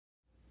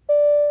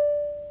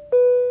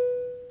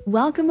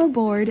Welcome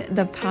aboard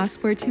the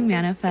Passport to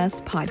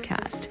Manifest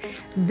podcast.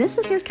 This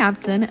is your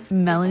captain,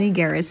 Melanie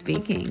Guerra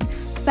speaking.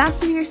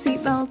 Fasten your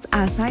seatbelts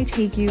as I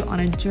take you on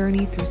a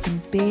journey through some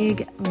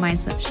big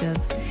mindset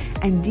shifts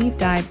and deep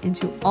dive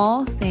into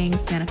all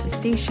things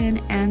manifestation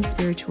and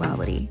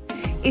spirituality.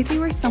 If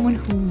you are someone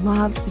who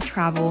loves to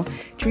travel,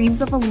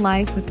 dreams of a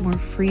life with more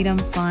freedom,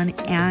 fun,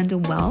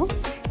 and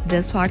wealth,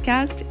 this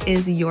podcast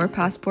is your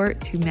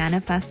passport to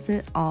manifest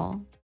it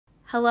all.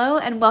 Hello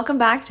and welcome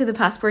back to the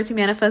Passport to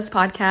Manifest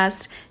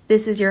podcast.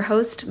 This is your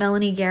host,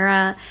 Melanie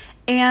Guerra,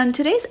 and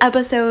today's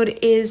episode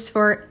is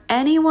for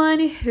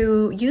anyone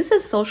who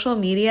uses social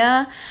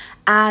media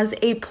as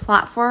a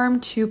platform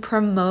to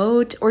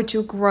promote or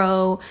to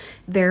grow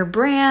their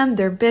brand,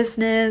 their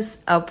business,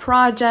 a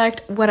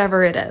project,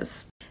 whatever it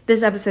is.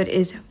 This episode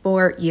is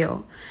for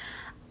you.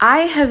 I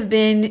have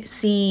been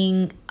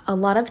seeing a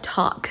lot of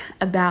talk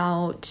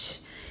about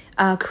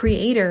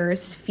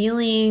creators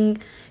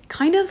feeling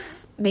kind of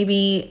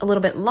maybe a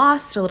little bit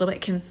lost, a little bit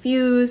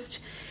confused.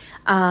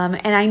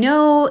 And I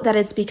know that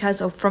it's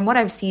because from what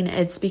I've seen,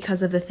 it's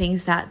because of the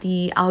things that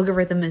the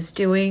algorithm is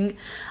doing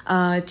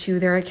to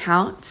their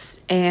accounts.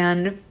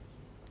 And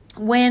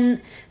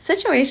when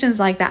situations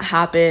like that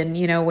happen,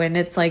 when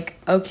it's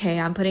like, okay,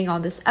 I'm putting all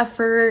this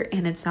effort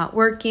and it's not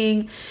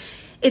working,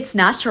 it's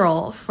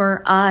natural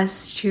for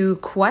us to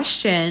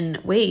question,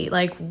 wait,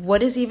 like,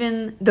 what is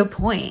even the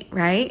point,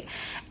 right?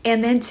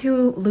 And then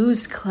to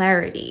lose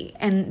clarity.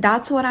 And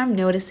that's what I'm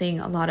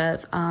noticing a lot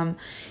of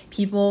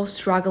people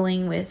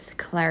struggling with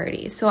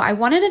clarity. So I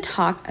wanted to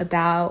talk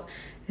about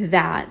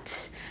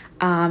that.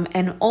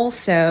 And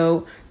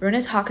also, we're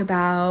going to talk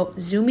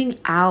about zooming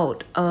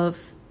out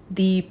of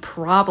the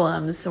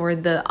problems or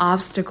the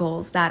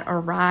obstacles that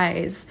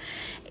arise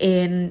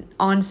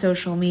on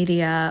social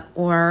media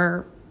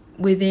or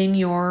within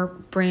your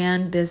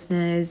brand,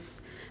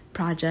 business,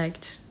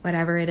 project,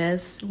 whatever it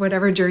is,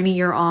 whatever journey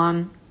you're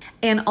on.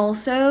 And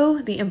also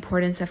the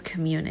importance of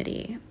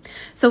community.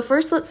 So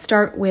first, let's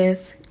start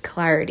with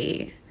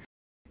clarity.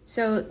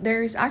 So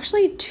there's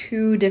actually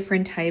two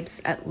different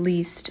types, at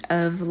least,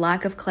 of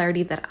lack of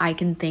clarity that I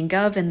can think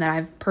of and that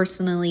I've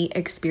personally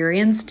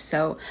experienced.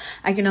 So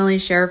I can only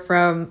share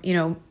from,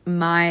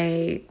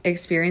 my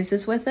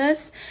experiences with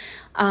this.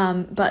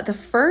 But the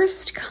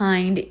first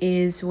kind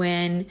is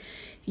when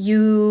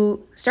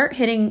you start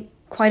hitting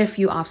quite a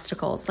few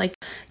obstacles. Like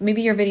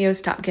maybe your videos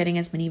stop getting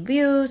as many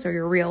views, or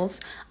your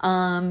reels.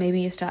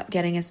 Maybe you stop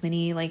getting as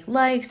many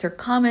likes or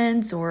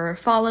comments or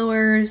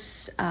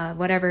followers,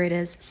 whatever it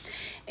is.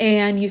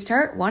 And you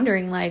start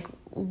wondering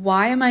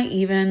why am I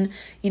even,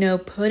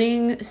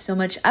 putting so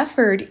much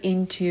effort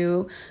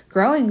into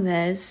growing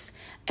this?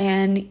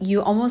 And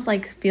you almost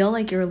feel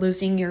like you're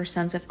losing your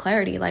sense of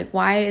clarity.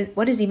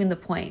 What is even the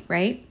point,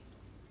 right?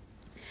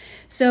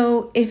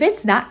 So if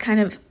it's that kind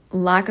of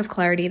lack of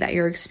clarity that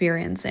you're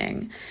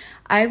experiencing,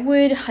 I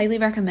would highly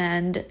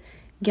recommend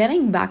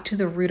getting back to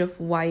the root of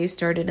why you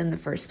started in the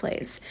first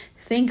place.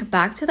 Think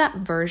back to that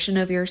version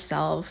of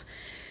yourself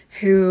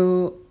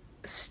who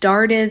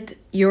started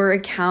your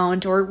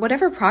account or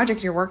whatever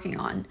project you're working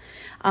on.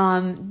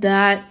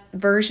 That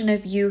version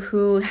of you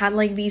who had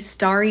these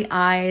starry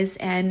eyes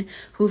and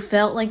who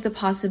felt like the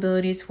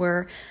possibilities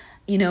were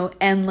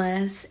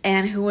endless,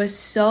 and who was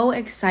so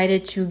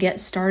excited to get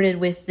started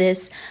with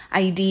this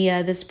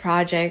idea, this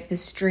project,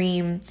 this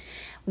dream.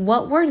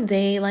 What were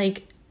they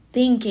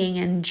thinking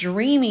and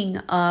dreaming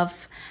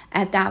of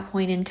at that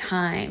point in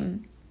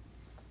time?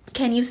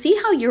 Can you see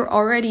how you're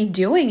already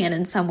doing it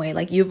in some way?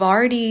 You've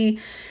already,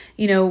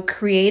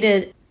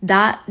 created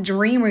that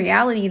dream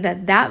reality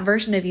that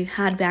version of you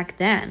had back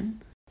then.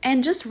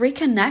 And just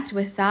reconnect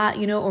with that,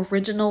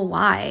 original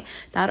why,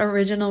 that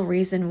original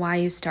reason why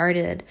you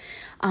started.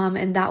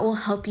 And that will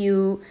help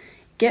you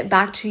get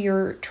back to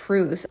your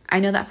truth. I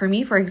know that for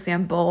me, for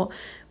example,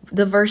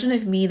 the version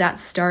of me that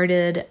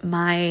started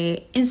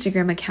my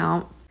Instagram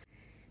account,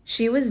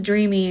 she was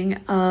dreaming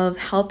of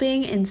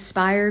helping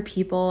inspire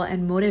people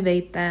and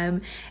motivate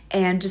them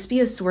and just be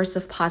a source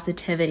of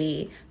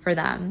positivity for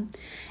them.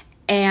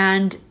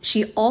 And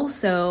she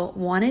also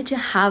wanted to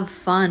have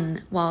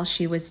fun while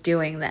she was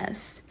doing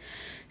this.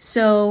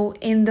 So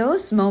in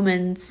those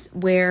moments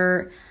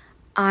where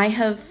I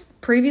have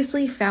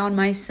previously found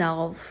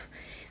myself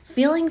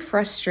feeling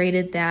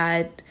frustrated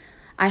that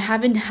I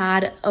haven't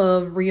had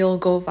a reel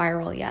go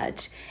viral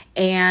yet,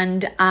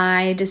 and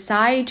I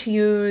decide to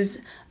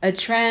use a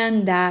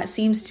trend that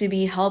seems to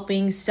be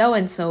helping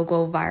so-and-so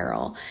go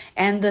viral,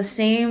 and the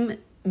same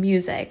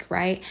music,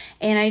 right?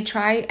 And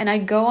I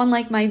go on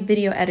my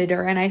video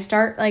editor and I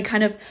start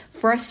kind of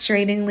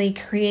frustratingly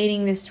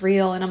creating this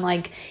reel, and I'm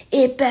like,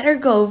 it better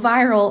go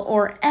viral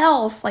or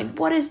else,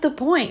 what is the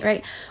point,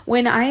 right?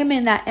 When I am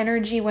in that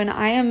energy, when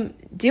I am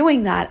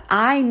doing that,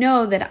 I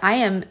know that I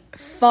am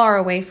far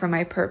away from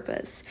my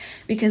purpose,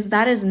 because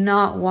that is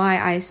not why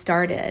I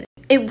started.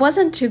 It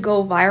wasn't to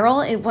go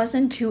viral. It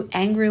wasn't to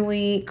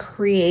angrily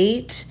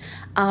create.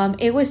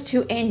 It was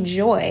to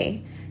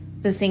enjoy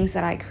the things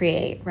that I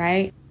create,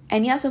 right?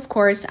 And yes, of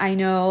course, I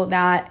know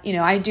that,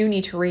 I do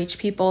need to reach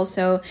people.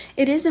 So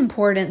it is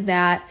important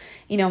that,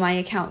 my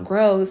account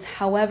grows.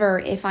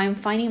 However, if I'm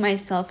finding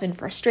myself in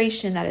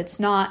frustration that it's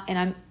not, and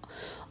I'm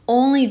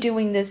only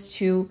doing this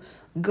to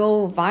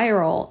go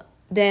viral,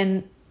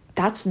 then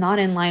that's not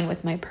in line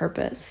with my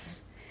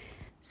purpose.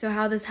 So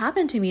how this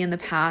happened to me in the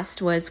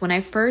past was when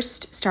I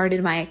first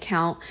started my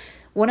account,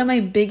 one of my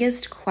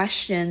biggest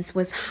questions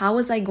was how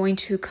was I going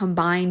to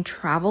combine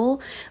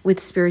travel with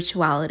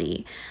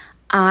spirituality?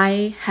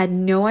 I had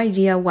no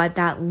idea what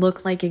that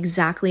looked like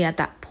exactly at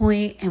that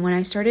point. And when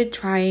I started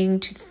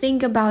trying to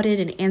think about it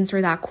and answer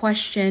that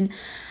question,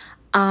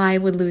 I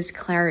would lose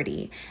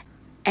clarity.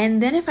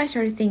 And then if I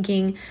started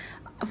thinking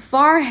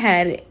far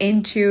ahead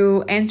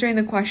into answering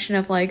the question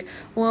of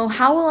well,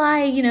 how will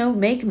I,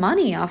 make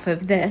money off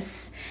of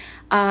this?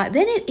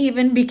 Then it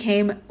even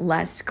became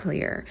less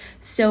clear.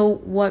 So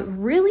what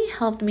really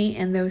helped me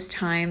in those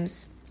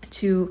times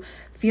to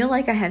feel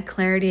like I had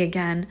clarity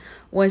again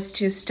was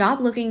to stop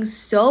looking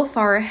so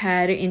far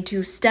ahead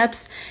into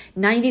steps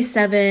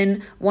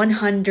 97,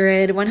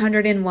 100,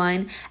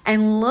 101,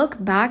 and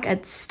look back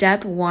at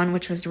step 1,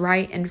 which was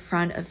right in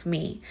front of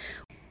me.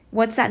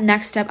 What's that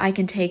next step I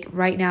can take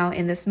right now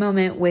in this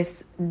moment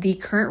with the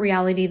current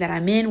reality that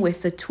I'm in,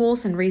 with the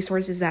tools and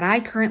resources that I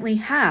currently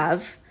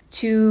have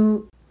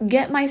to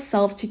get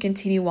myself to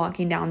continue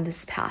walking down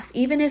this path?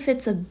 Even if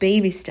it's a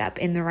baby step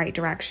in the right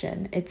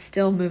direction, it's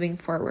still moving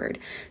forward.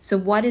 So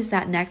what is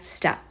that next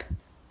step?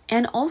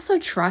 And also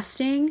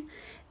trusting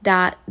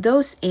that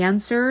those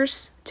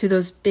answers to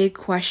those big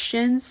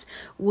questions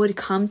would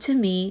come to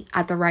me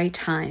at the right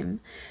time.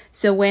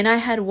 So when I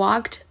had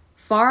walked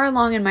far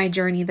along in my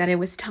journey that it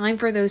was time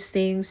for those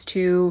things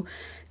to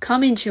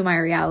come into my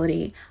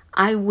reality,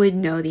 I would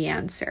know the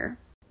answer.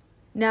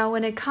 Now,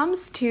 when it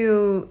comes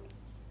to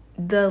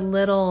the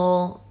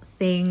little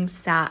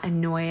things that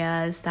annoy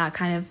us, that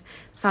kind of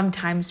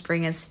sometimes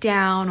bring us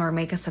down or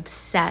make us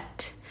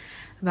upset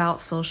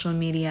about social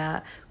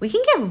media, we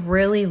can get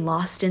really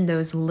lost in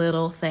those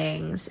little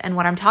things. And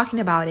what I'm talking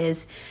about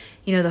is,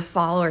 the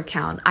follower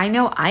count. I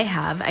know I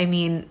have.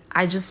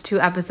 I just 2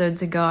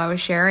 episodes ago, I was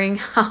sharing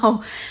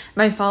how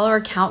my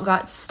follower count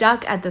got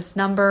stuck at this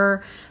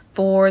number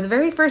for the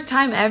very first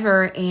time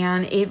ever.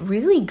 And it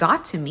really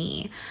got to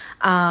me.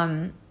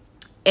 And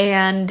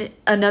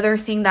another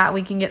thing that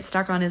we can get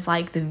stuck on is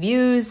the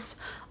views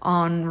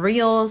on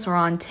Reels or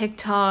on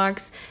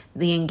TikToks,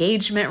 the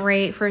engagement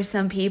rate for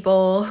some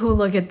people who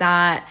look at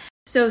that.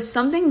 So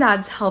something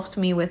that's helped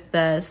me with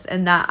this,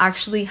 and that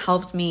actually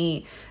helped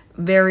me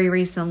very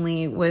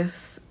recently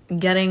with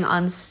getting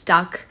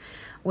unstuck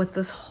with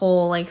this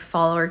whole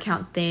follower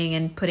count thing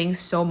and putting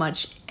so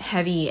much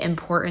heavy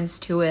importance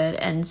to it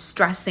and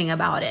stressing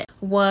about it,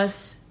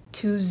 was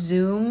to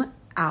zoom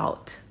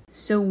out.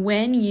 So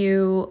when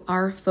you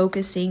are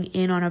focusing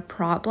in on a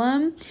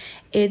problem,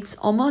 it's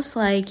almost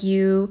like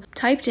you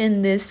typed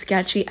in this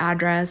sketchy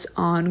address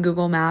on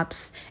Google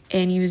Maps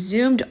and you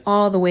zoomed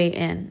all the way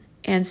in.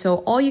 And so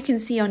all you can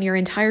see on your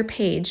entire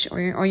page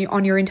or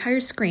on your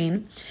entire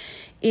screen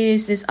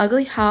is this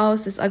ugly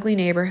house, this ugly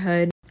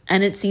neighborhood,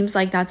 and it seems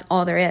like that's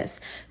all there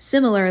is.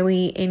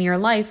 Similarly, in your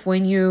life,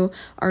 when you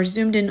are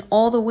zoomed in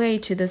all the way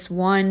to this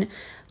one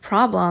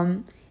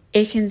problem,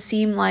 it can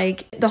seem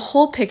like the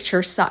whole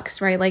picture sucks,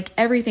 right?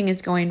 Everything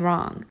is going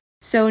wrong.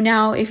 So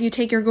now if you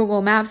take your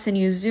Google Maps and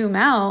you zoom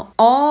out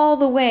all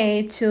the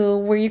way to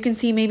where you can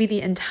see maybe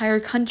the entire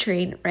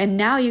country, and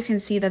now you can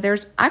see that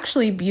there's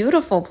actually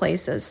beautiful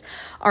places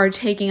are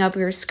taking up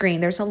your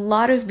screen. There's a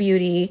lot of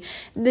beauty.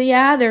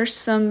 There's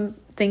some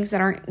things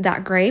that aren't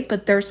that great,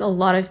 but there's a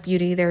lot of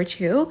beauty there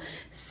too.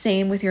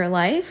 Same with your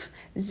life.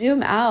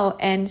 Zoom out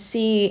and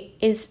see,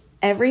 is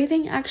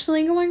everything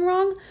actually going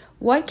wrong?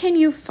 What can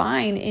you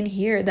find in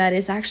here that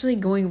is actually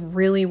going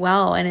really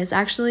well and is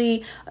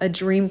actually a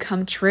dream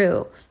come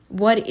true?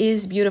 What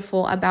is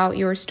beautiful about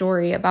your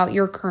story, about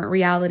your current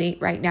reality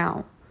right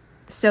now?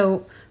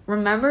 So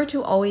remember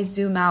to always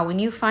zoom out. When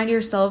you find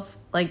yourself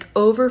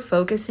over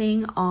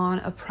focusing on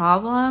a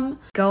problem,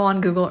 go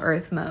on Google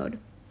Earth mode.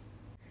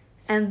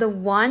 And the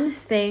one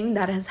thing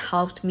that has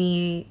helped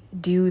me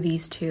do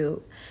these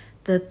two,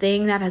 the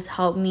thing that has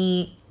helped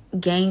me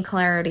gain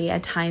clarity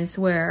at times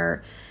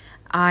where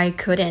I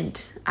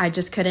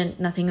just couldn't,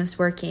 nothing was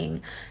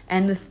working.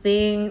 And the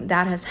thing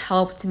that has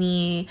helped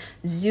me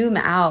zoom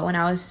out when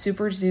I was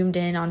super zoomed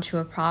in onto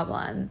a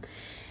problem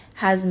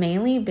has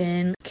mainly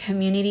been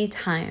community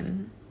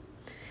time.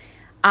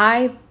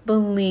 I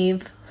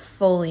believe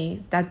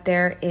fully that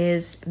there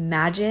is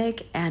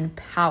magic and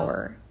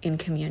power in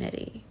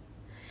community.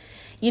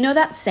 You know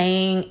that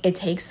saying, it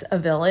takes a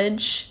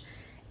village?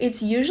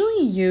 It's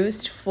usually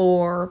used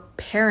for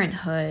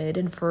parenthood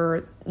and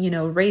for,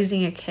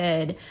 raising a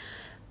kid.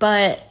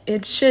 But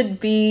it should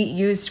be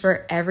used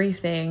for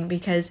everything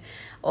because,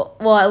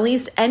 at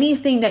least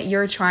anything that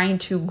you're trying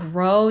to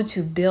grow,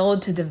 to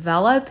build, to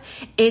develop,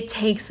 it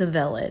takes a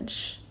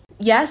village.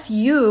 Yes,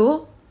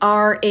 you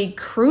are a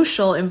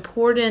crucial,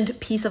 important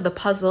piece of the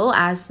puzzle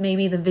as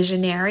maybe the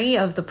visionary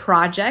of the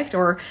project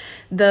or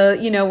the,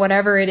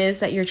 whatever it is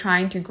that you're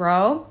trying to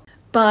grow.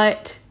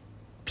 But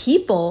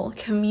people,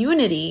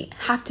 community,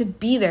 have to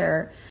be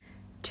there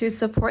to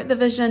support the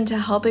vision, to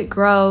help it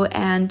grow,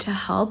 and to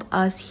help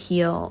us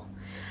heal.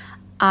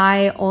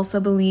 I also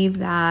believe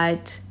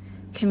that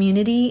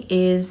community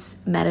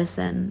is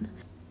medicine.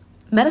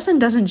 Medicine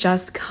doesn't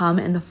just come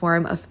in the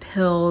form of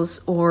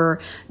pills or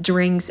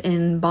drinks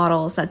in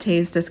bottles that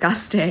taste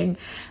disgusting.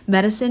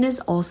 Medicine is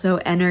also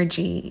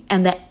energy,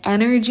 and the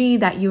energy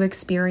that you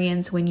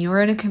experience when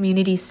you're in a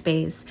community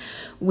space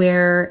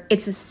where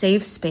it's a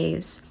safe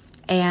space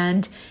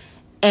and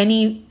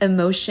any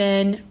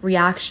emotion,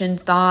 reaction,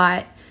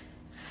 thought,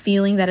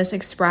 feeling that is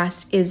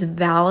expressed is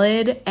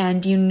valid,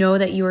 and you know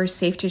that you are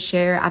safe to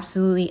share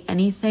absolutely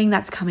anything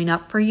that's coming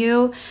up for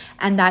you,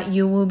 and that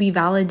you will be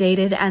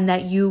validated, and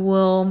that you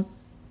will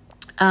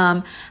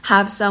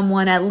have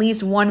someone, at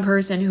least one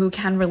person, who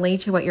can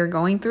relate to what you're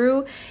going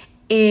through,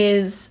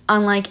 is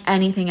unlike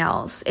anything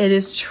else. It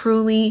is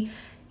truly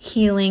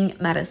healing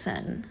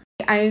medicine.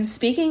 I'm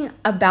speaking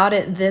about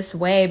it this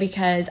way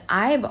because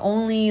I've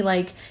only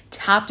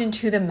tapped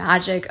into the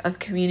magic of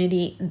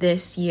community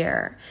this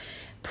year.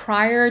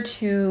 Prior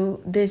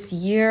to this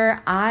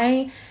year,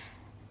 I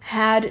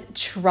had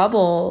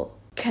trouble,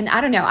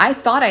 I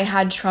thought I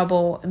had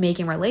trouble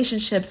making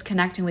relationships,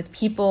 connecting with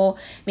people,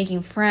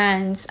 making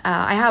friends.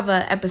 I have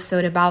an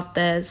episode about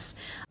this.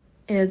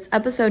 It's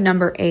episode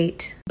number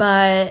 8.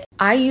 But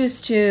I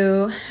used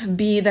to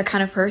be the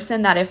kind of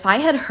person that if I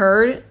had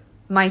heard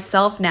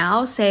myself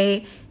now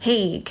say,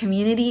 hey,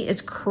 community is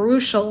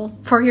crucial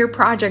for your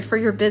project, for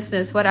your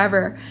business,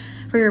 whatever,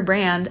 for your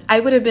brand, I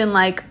would have been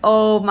like,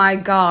 oh my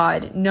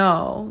God,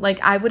 no.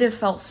 I would have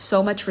felt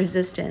so much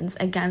resistance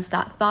against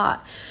that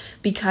thought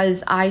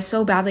because I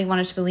so badly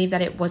wanted to believe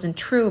that it wasn't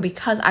true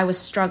because I was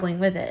struggling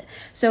with it.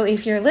 So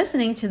if you're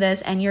listening to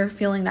this and you're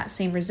feeling that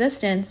same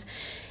resistance,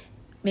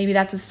 maybe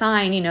that's a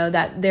sign,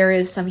 that there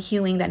is some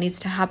healing that needs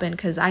to happen,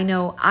 because I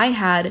know I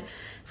had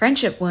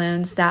friendship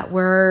wounds that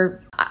were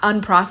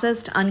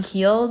unprocessed,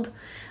 unhealed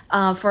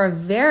for a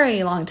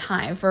very long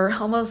time, for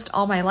almost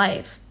all my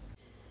life.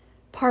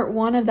 Part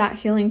 1 of that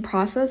healing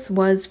process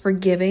was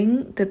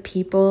forgiving the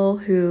people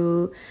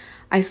who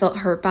I felt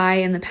hurt by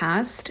in the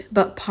past.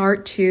 But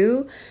part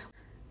 2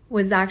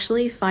 was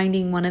actually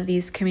finding one of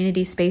these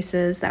community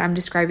spaces that I'm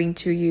describing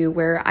to you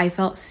where I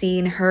felt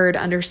seen, heard,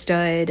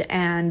 understood,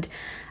 and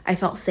I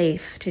felt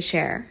safe to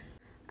share.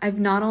 I've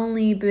not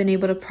only been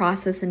able to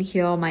process and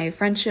heal my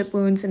friendship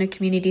wounds in a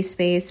community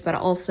space, but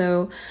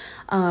also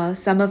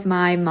some of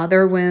my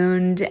mother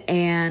wounds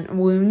and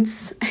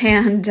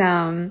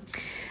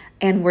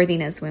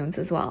worthiness wounds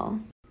as well.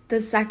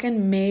 The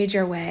second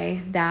major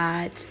way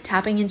that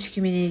tapping into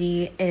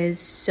community is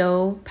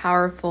so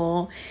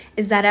powerful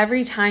is that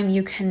every time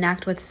you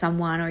connect with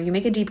someone or you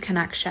make a deep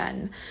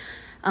connection,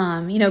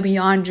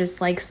 beyond just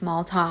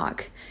small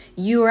talk,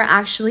 you are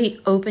actually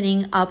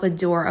opening up a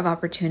door of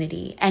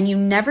opportunity, and you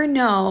never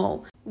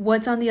know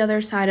what's on the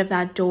other side of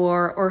that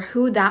door or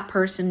who that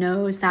person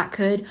knows that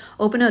could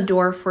open a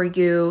door for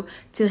you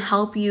to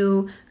help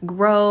you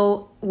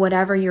grow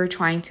whatever you're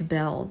trying to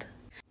build.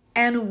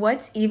 And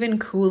what's even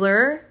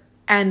cooler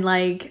and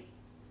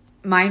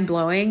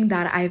mind-blowing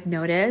that I've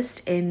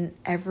noticed in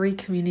every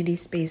community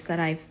space that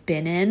I've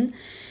been in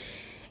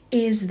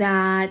is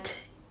that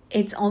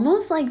it's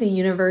almost like the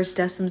universe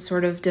does some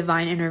sort of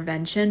divine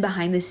intervention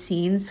behind the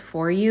scenes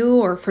for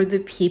you or for the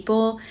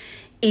people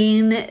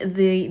in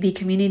the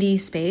community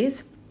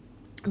space.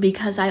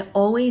 Because I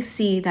always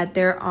see that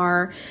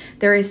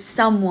there is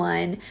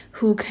someone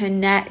who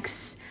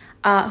connects,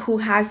 who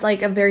has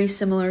a very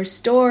similar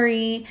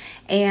story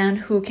and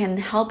who can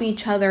help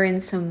each other in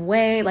some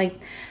way.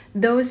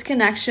 Those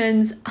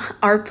connections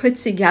are put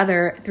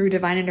together through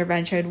divine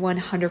intervention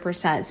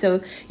 100%.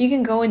 So you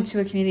can go into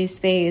a community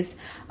space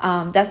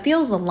that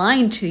feels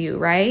aligned to you,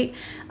 right?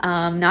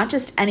 Not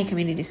just any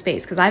community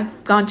space, because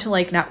I've gone to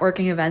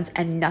networking events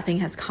and nothing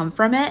has come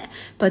from it,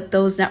 but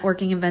those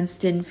networking events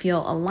didn't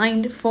feel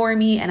aligned for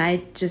me, and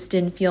I just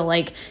didn't feel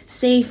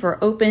safe or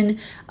open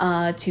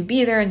to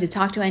be there and to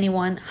talk to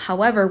anyone.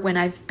 However, when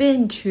I've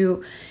been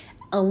to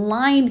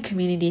aligned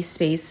community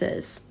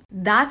spaces,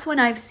 that's when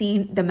I've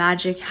seen the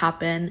magic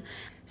happen.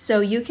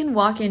 So you can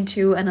walk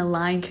into an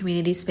aligned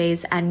community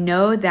space and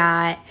know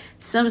that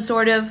some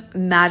sort of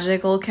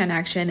magical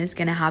connection is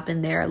going to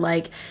happen there.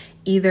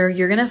 Either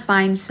you're going to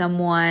find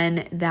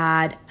someone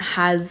that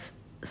has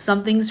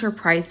something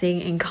surprising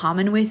in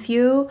common with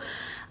you,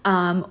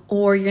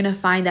 or you're going to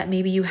find that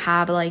maybe you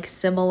have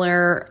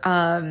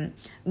similar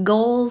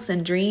goals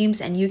and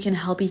dreams and you can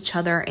help each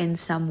other in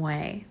some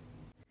way.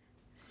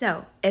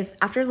 So if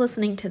after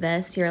listening to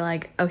this, you're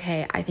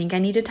okay, I think I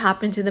need to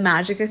tap into the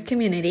magic of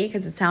community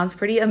because it sounds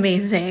pretty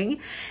amazing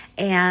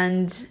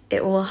and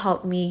it will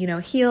help me,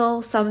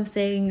 heal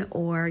something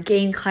or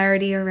gain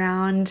clarity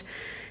around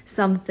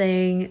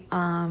something,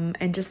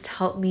 and just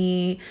help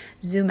me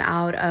zoom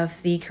out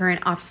of the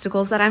current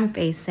obstacles that I'm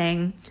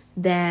facing,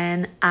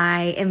 then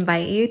I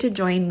invite you to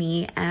join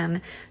me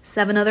and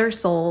 7 other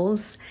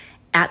souls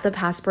at the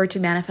Passport to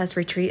Manifest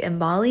retreat in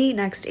Bali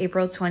next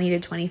April 20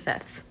 to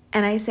 25th.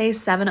 And I say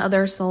 7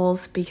 other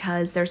souls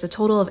because there's a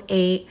total of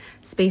 8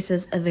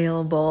 spaces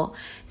available.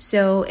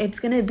 So it's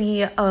going to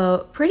be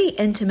a pretty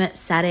intimate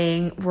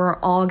setting. We're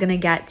all going to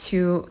get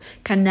to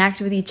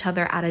connect with each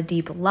other at a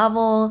deep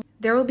level.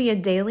 There will be a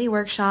daily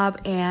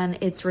workshop and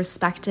its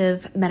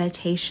respective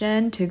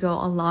meditation to go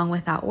along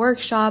with that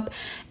workshop.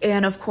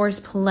 And of course,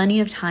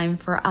 plenty of time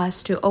for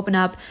us to open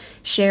up,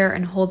 share,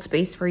 and hold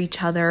space for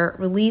each other,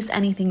 release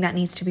anything that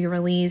needs to be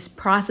released,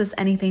 process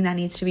anything that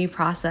needs to be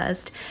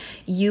processed.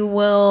 You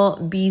will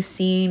be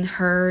seen,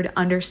 heard,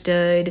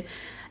 understood,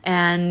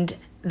 and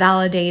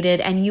validated,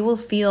 and you will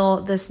feel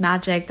this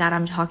magic that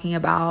I'm talking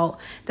about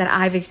that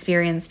I've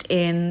experienced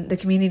in the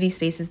community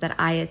spaces that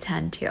I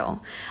attend to.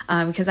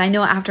 Because I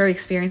know after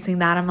experiencing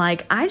that, I'm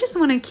like, I just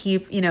want to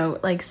keep,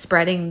 like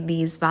spreading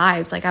these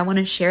vibes. Like I want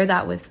to share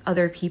that with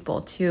other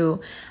people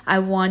too. I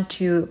want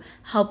to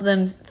help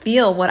them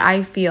feel what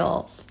I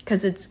feel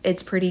because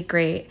it's pretty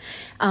great.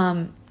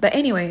 But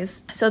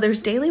anyways, so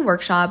there's daily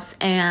workshops,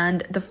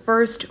 and the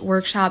first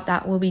workshop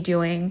that we'll be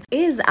doing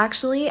is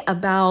actually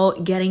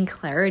about getting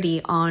clarity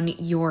on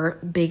your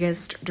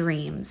biggest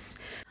dreams.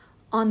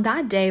 On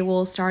that day,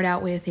 we'll start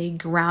out with a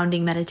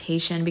grounding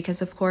meditation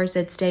because, of course,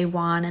 it's day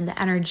 1 and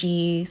the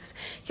energies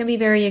can be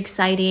very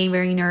exciting,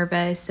 very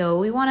nervous. So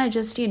we want to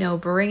just,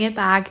 bring it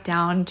back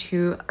down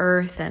to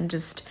earth and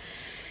just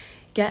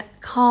get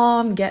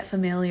calm, get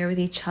familiar with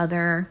each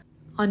other.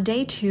 On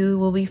day 2,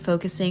 we'll be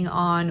focusing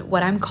on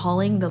what I'm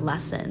calling the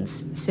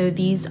lessons. So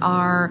these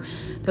are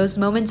those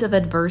moments of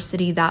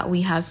adversity that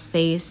we have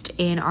faced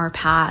in our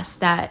past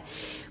that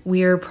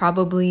we're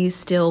probably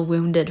still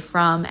wounded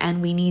from,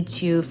 and we need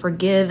to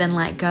forgive and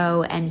let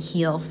go and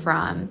heal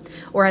from.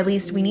 Or at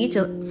least we need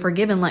to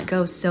forgive and let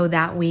go so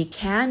that we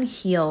can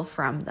heal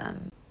from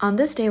them. On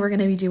this day, we're going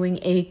to be doing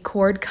a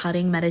cord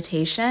cutting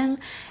meditation.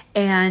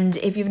 And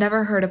if you've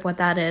never heard of what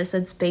that is,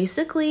 it's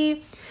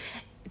basically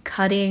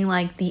cutting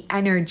like the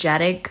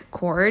energetic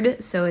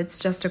cord. So it's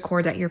just a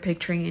cord that you're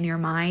picturing in your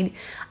mind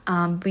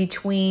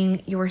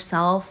between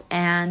yourself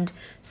and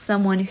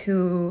someone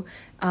who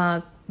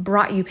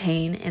brought you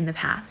pain in the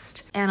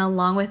past. And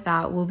along with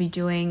that, we'll be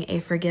doing a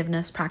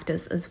forgiveness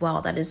practice as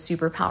well that is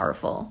super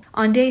powerful.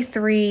 On day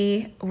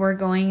 3,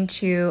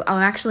 I'm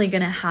actually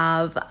going to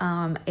have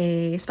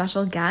a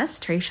special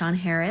guest, Trayshawn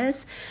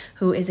Harris,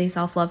 who is a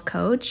self-love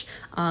coach,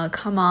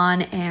 come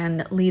on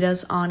and lead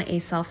us on a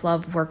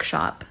self-love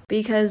workshop.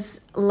 Because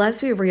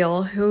let's be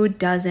real, who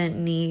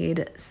doesn't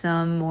need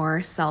some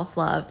more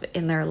self-love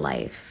in their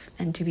life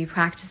and to be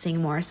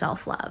practicing more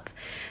self-love?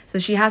 So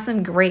she has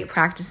some great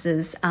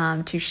practices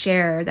to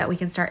share that we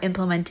can start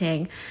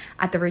implementing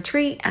at the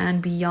retreat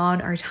and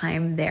beyond our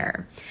time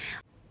there.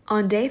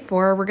 On day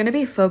 4, we're going to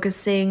be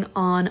focusing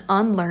on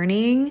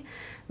unlearning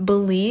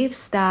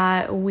beliefs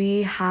that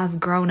we have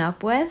grown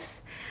up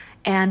with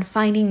and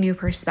finding new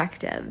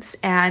perspectives.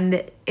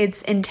 And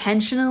it's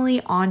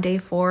intentionally on day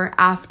 4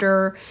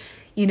 after,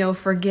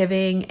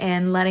 forgiving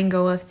and letting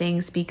go of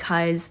things,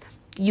 because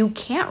you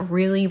can't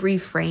really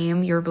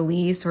reframe your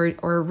beliefs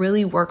or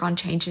really work on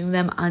changing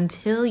them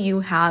until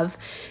you have,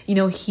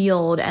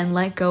 healed and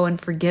let go and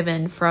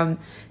forgiven from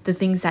the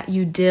things that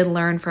you did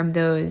learn from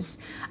those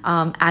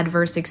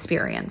adverse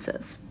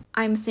experiences.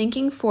 I'm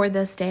thinking for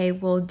this day,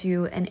 we'll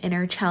do an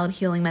inner child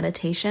healing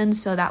meditation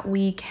so that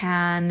we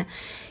can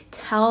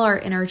tell our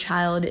inner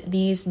child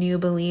these new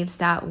beliefs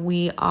that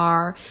we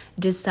are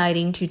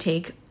deciding to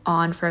take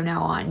on from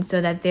now on,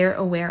 so that they're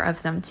aware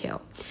of them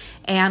too.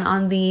 And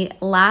on the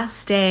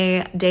last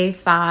day, day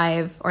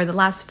 5, or the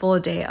last full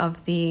day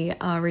of the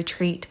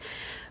retreat,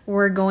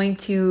 we're going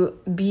to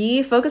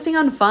be focusing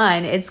on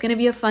fun. It's going to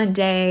be a fun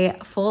day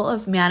full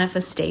of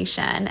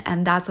manifestation,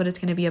 and that's what it's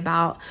going to be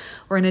about.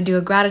 We're going to do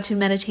a gratitude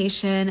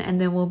meditation,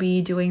 and then we'll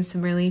be doing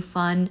some really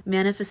fun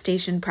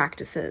manifestation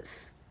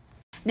practices.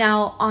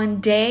 Now, on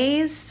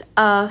days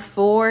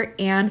 4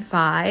 and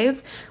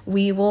 5,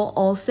 we will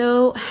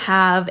also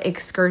have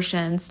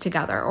excursions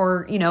together,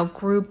 or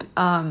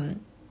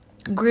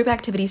group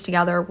activities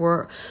together.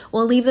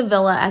 We'll leave the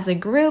villa as a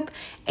group,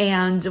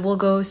 and we'll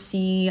go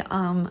see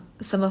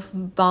some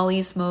of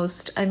Bali's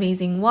most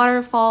amazing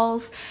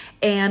waterfalls,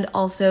 and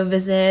also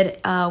visit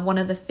one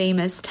of the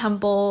famous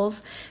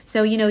temples.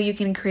 So you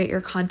can create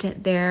your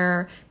content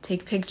there,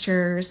 take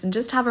pictures, and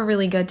just have a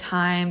really good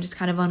time, just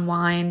kind of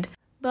unwind.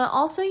 But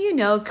also,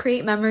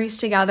 create memories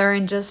together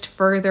and just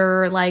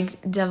further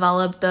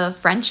develop the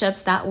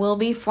friendships that will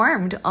be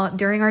formed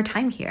during our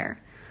time here.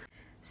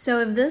 So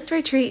if this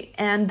retreat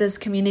and this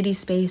community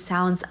space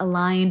sounds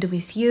aligned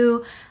with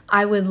you,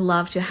 I would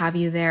love to have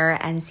you there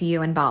and see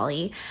you in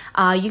Bali.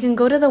 You can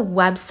go to the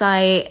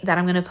website that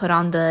I'm going to put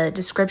on the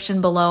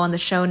description below in the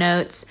show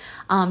notes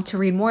to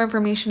read more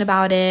information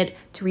about it,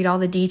 to read all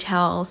the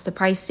details, the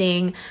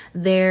pricing.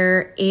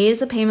 There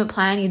is a payment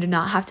plan. You do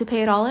not have to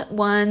pay it all at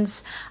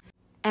once.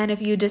 And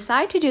if you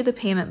decide to do the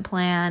payment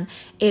plan,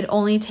 it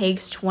only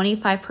takes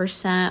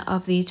 25%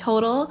 of the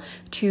total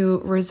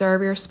to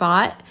reserve your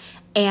spot.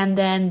 And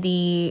then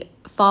the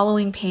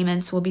following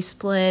payments will be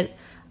split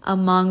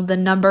among the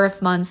number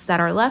of months that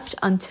are left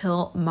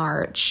until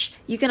March.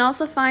 You can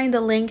also find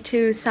the link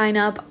to sign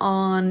up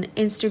on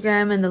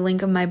Instagram and the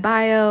link in my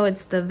bio.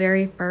 It's the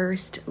very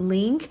first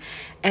link.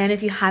 And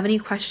if you have any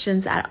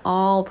questions at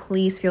all,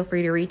 please feel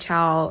free to reach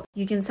out.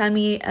 You can send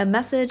me a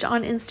message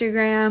on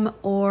Instagram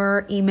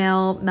or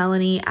email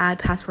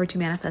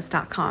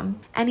melanie@passporttomanifest.com.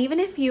 And even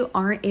if you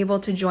aren't able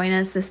to join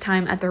us this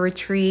time at the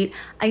retreat,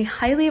 I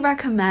highly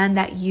recommend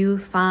that you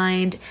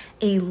find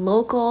a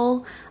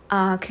local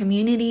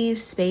community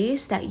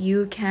space that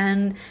you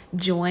can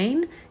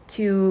join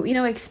to,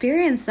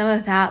 experience some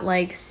of that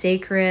like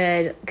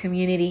sacred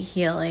community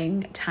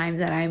healing time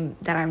that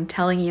I'm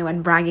telling you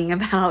and bragging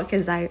about,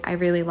 because I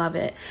really love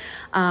it.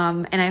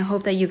 And I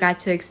hope that you got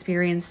to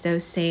experience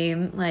those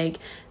same like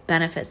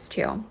benefits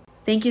too.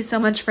 Thank you so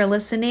much for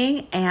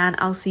listening, and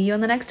I'll see you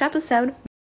in the next episode.